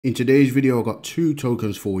In today's video, I got two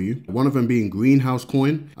tokens for you. One of them being Greenhouse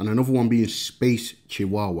Coin and another one being Space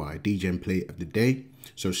Chihuahua, Degen play of the day.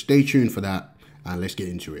 So stay tuned for that and let's get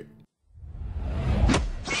into it.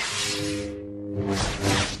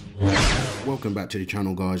 Welcome back to the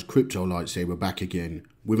channel, guys. Crypto Lightsaber back again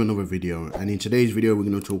with another video. And in today's video, we're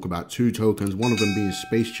going to talk about two tokens, one of them being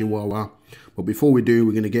Space Chihuahua. But before we do,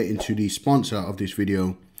 we're going to get into the sponsor of this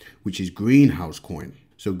video, which is Greenhouse Coin.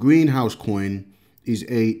 So Greenhouse Coin is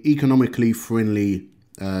a economically friendly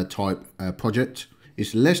type project.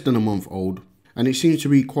 It's less than a month old and it seems to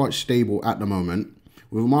be quite stable at the moment.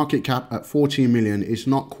 With a market cap at 14 million, it's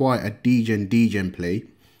not quite a Degen play.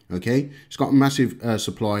 Okay, it's got a massive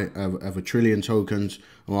supply of 1 trillion tokens.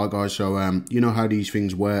 All right, guys, so you know how these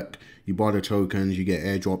things work. You buy the tokens, you get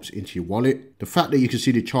airdrops into your wallet. The fact that you can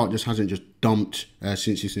see the chart just hasn't just dumped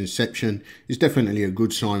since its inception is definitely a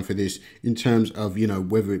good sign for this in terms of, you know,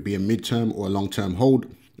 whether it be a midterm or a long-term hold.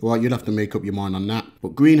 All right, you'll have to make up your mind on that.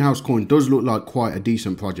 But Greenhouse Coin does look like quite a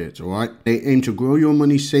decent project, all right? They aim to grow your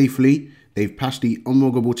money safely. They've passed the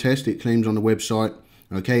unmuggable test, it claims on the website,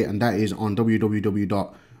 okay? And that is on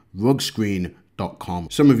www.rugscreen.com.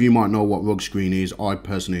 Some of you might know what Rugscreen is. I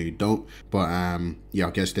personally don't, but yeah, I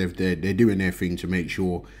guess they're doing their thing to make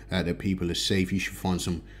sure that people are safe. You should find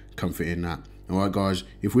some comfort in that. All right, guys,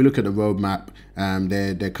 if we look at the roadmap,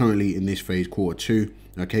 they're currently in this phase, Q2,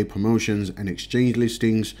 okay, promotions and exchange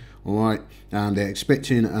listings. All right, and they're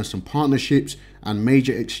expecting some partnerships and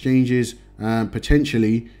major exchanges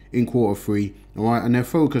potentially in Q3. All right, and they're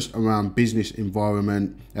focused around business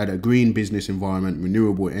environment, a green business environment,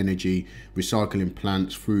 renewable energy, recycling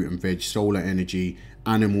plants, fruit and veg, solar energy,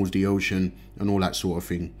 animals, the ocean, and all that sort of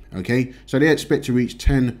thing. Okay, so they expect to reach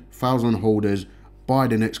 10,000 holders by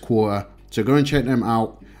the next quarter. So go and check them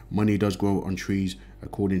out. Money does grow on trees,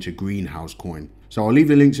 according to Greenhouse Coin. So I'll leave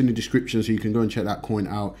the links in the description so you can go and check that coin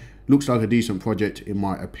out. Looks like a decent project in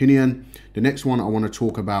my opinion. The next one I want to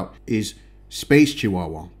talk about is Space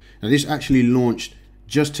Chihuahua. Now this actually launched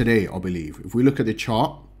just today, I believe. If we look at the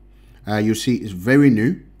chart, you'll see it's very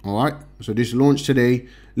new. All right, so this launched today,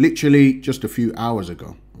 literally just a few hours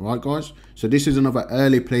ago. All right, guys, so this is another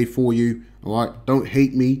early play for you. All right, don't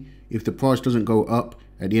hate me if the price doesn't go up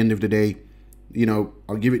at the end of the day. You know,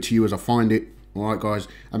 I'll give it to you as I find it. All right, guys,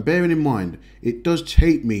 and bearing in mind, it does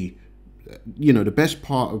take me, you know, the best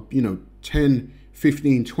part of, you know, 10,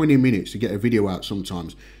 15, 20 minutes to get a video out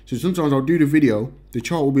sometimes. So sometimes I'll do the video, the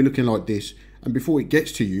chart will be looking like this, and before it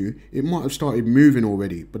gets to you, it might have started moving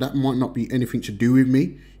already, but that might not be anything to do with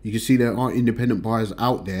me. You can see there are independent buyers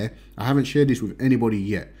out there. I haven't shared this with anybody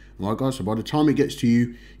yet. All right, guys, so by the time it gets to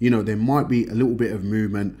you, you know, there might be a little bit of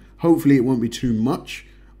movement. Hopefully it won't be too much,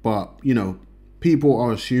 but, you know, people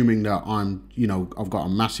are assuming that I'm, you know, I've got a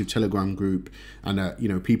massive Telegram group and that, you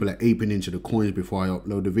know, people are aping into the coins before I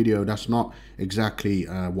upload the video. That's not exactly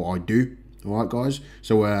what I do. All right, guys.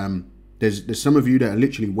 So there's some of you that are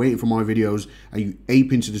literally waiting for my videos and you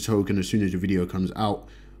ape into the token as soon as the video comes out.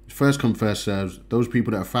 First come, first serves. Those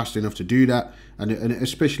people that are fast enough to do that, and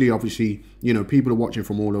especially obviously, you know, people are watching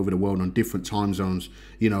from all over the world on different time zones.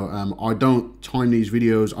 You know, I don't time these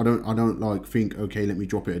videos. I don't like think, okay, let me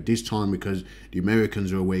drop it at this time because the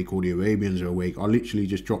Americans are awake or the Arabians are awake. I literally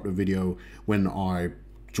just drop the video when I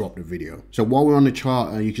drop the video. So while we're on the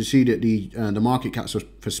chart, you can see that the market cap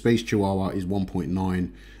for Space Chihuahua is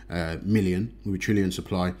 1.9 million with a trillion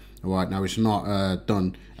supply. All right, now it's not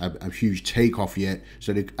done a huge takeoff yet,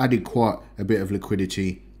 so they added quite a bit of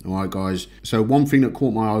liquidity. All right, guys, so one thing that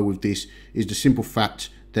caught my eye with this is the simple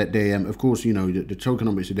fact that they of course, you know, the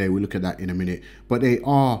tokenomics today, we'll look at that in a minute, but they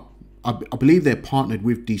are, I believe they're partnered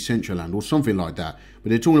with Decentraland or something like that, but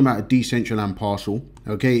they're talking about a Decentraland parcel.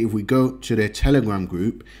 Okay, if we go to their Telegram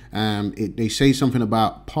group, they say something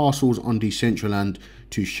about parcels on Decentraland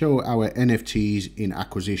to show our NFTs in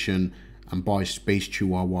acquisition and buy Space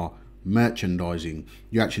Chihuahua merchandising.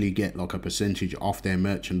 You actually get like a percentage off their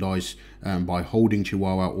merchandise by holding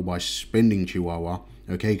Chihuahua or by spending Chihuahua.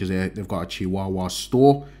 Okay, because they've got a Chihuahua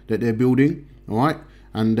store that they're building. All right.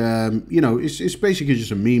 And, you know, it's basically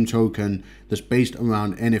just a meme token that's based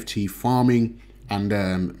around NFT farming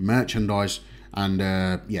and merchandise and,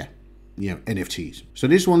 yeah, you know, NFTs. So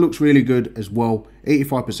this one looks really good as well.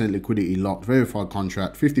 85% liquidity locked, verified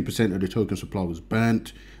contract, 50% of the token supply was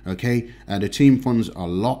burnt. Okay, and the team funds are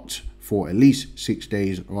locked for at least 6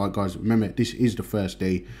 days. All right, guys, remember, this is the first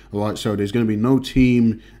day. All right, so there's going to be no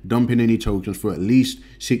team dumping any tokens for at least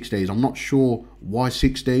 6 days. I'm not sure why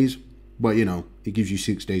 6 days, but, you know, it gives you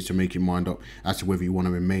 6 days to make your mind up as to whether you want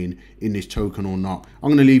to remain in this token or not. I'm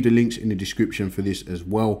going to leave the links in the description for this as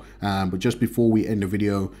well. But just before we end the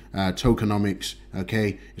video, tokenomics,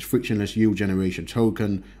 okay, it's frictionless yield generation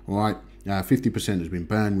token, all right. 50% has been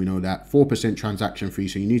burned, we know that. 4% transaction fee,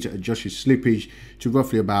 so you need to adjust your slippage to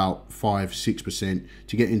roughly about 5-6%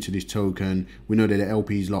 to get into this token. We know that the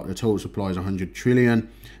LP's lot, the total supply is 100 trillion,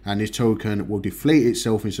 and this token will deflate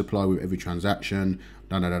itself in supply with every transaction.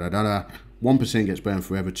 1% gets burned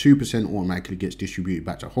forever, 2% automatically gets distributed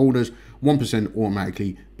back to holders, 1%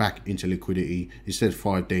 automatically back into liquidity. It says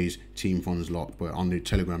 5 days team funds locked, but on the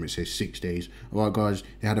Telegram it says 6 days. All right, guys,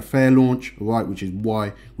 they had a fair launch, all right, which is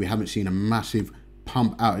why we haven't seen a massive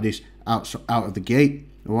pump out of this out of the gate.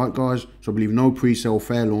 All right, guys, so I believe no pre-sale,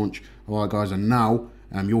 fair launch. All right, guys, and now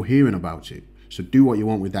you're hearing about it. So do what you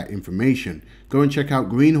want with that information. Go and check out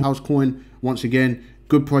Greenhouse Coin once again.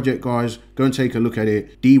 Good project, guys. Go and take a look at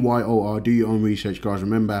it. DYOR, do your own research, guys.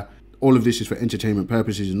 Remember, all of this is for entertainment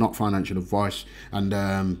purposes and not financial advice. And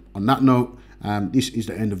on that note, this is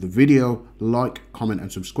the end of the video. Like, comment,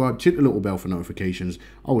 and subscribe. Hit the little bell for notifications.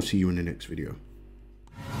 I will see you in the next video.